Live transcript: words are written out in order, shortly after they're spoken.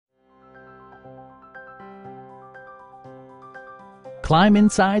Climb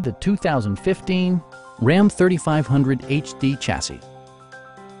inside the 2015 Ram 3500 HD chassis.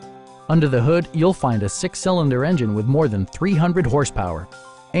 Under the hood, you'll find a 6-cylinder engine with more than 300 horsepower.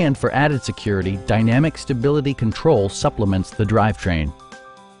 And for added security, dynamic stability control supplements the drivetrain.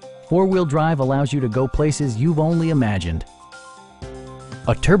 4-wheel drive allows you to go places you've only imagined.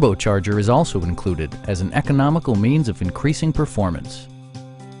 A turbocharger is also included as an economical means of increasing performance.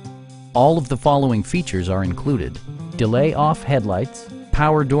 All of the following features are included: delay-off headlights,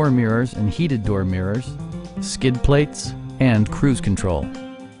 power door mirrors and heated door mirrors, skid plates, and cruise control.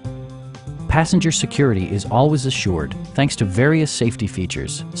 Passenger security is always assured thanks to various safety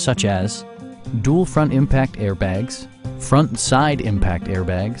features such as dual front impact airbags, front and side impact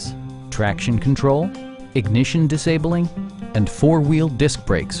airbags, traction control, ignition disabling, and 4-wheel disc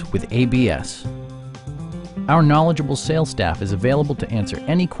brakes with ABS. Our knowledgeable sales staff is available to answer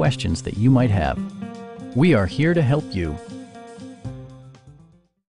any questions that you might have. We are here to help you.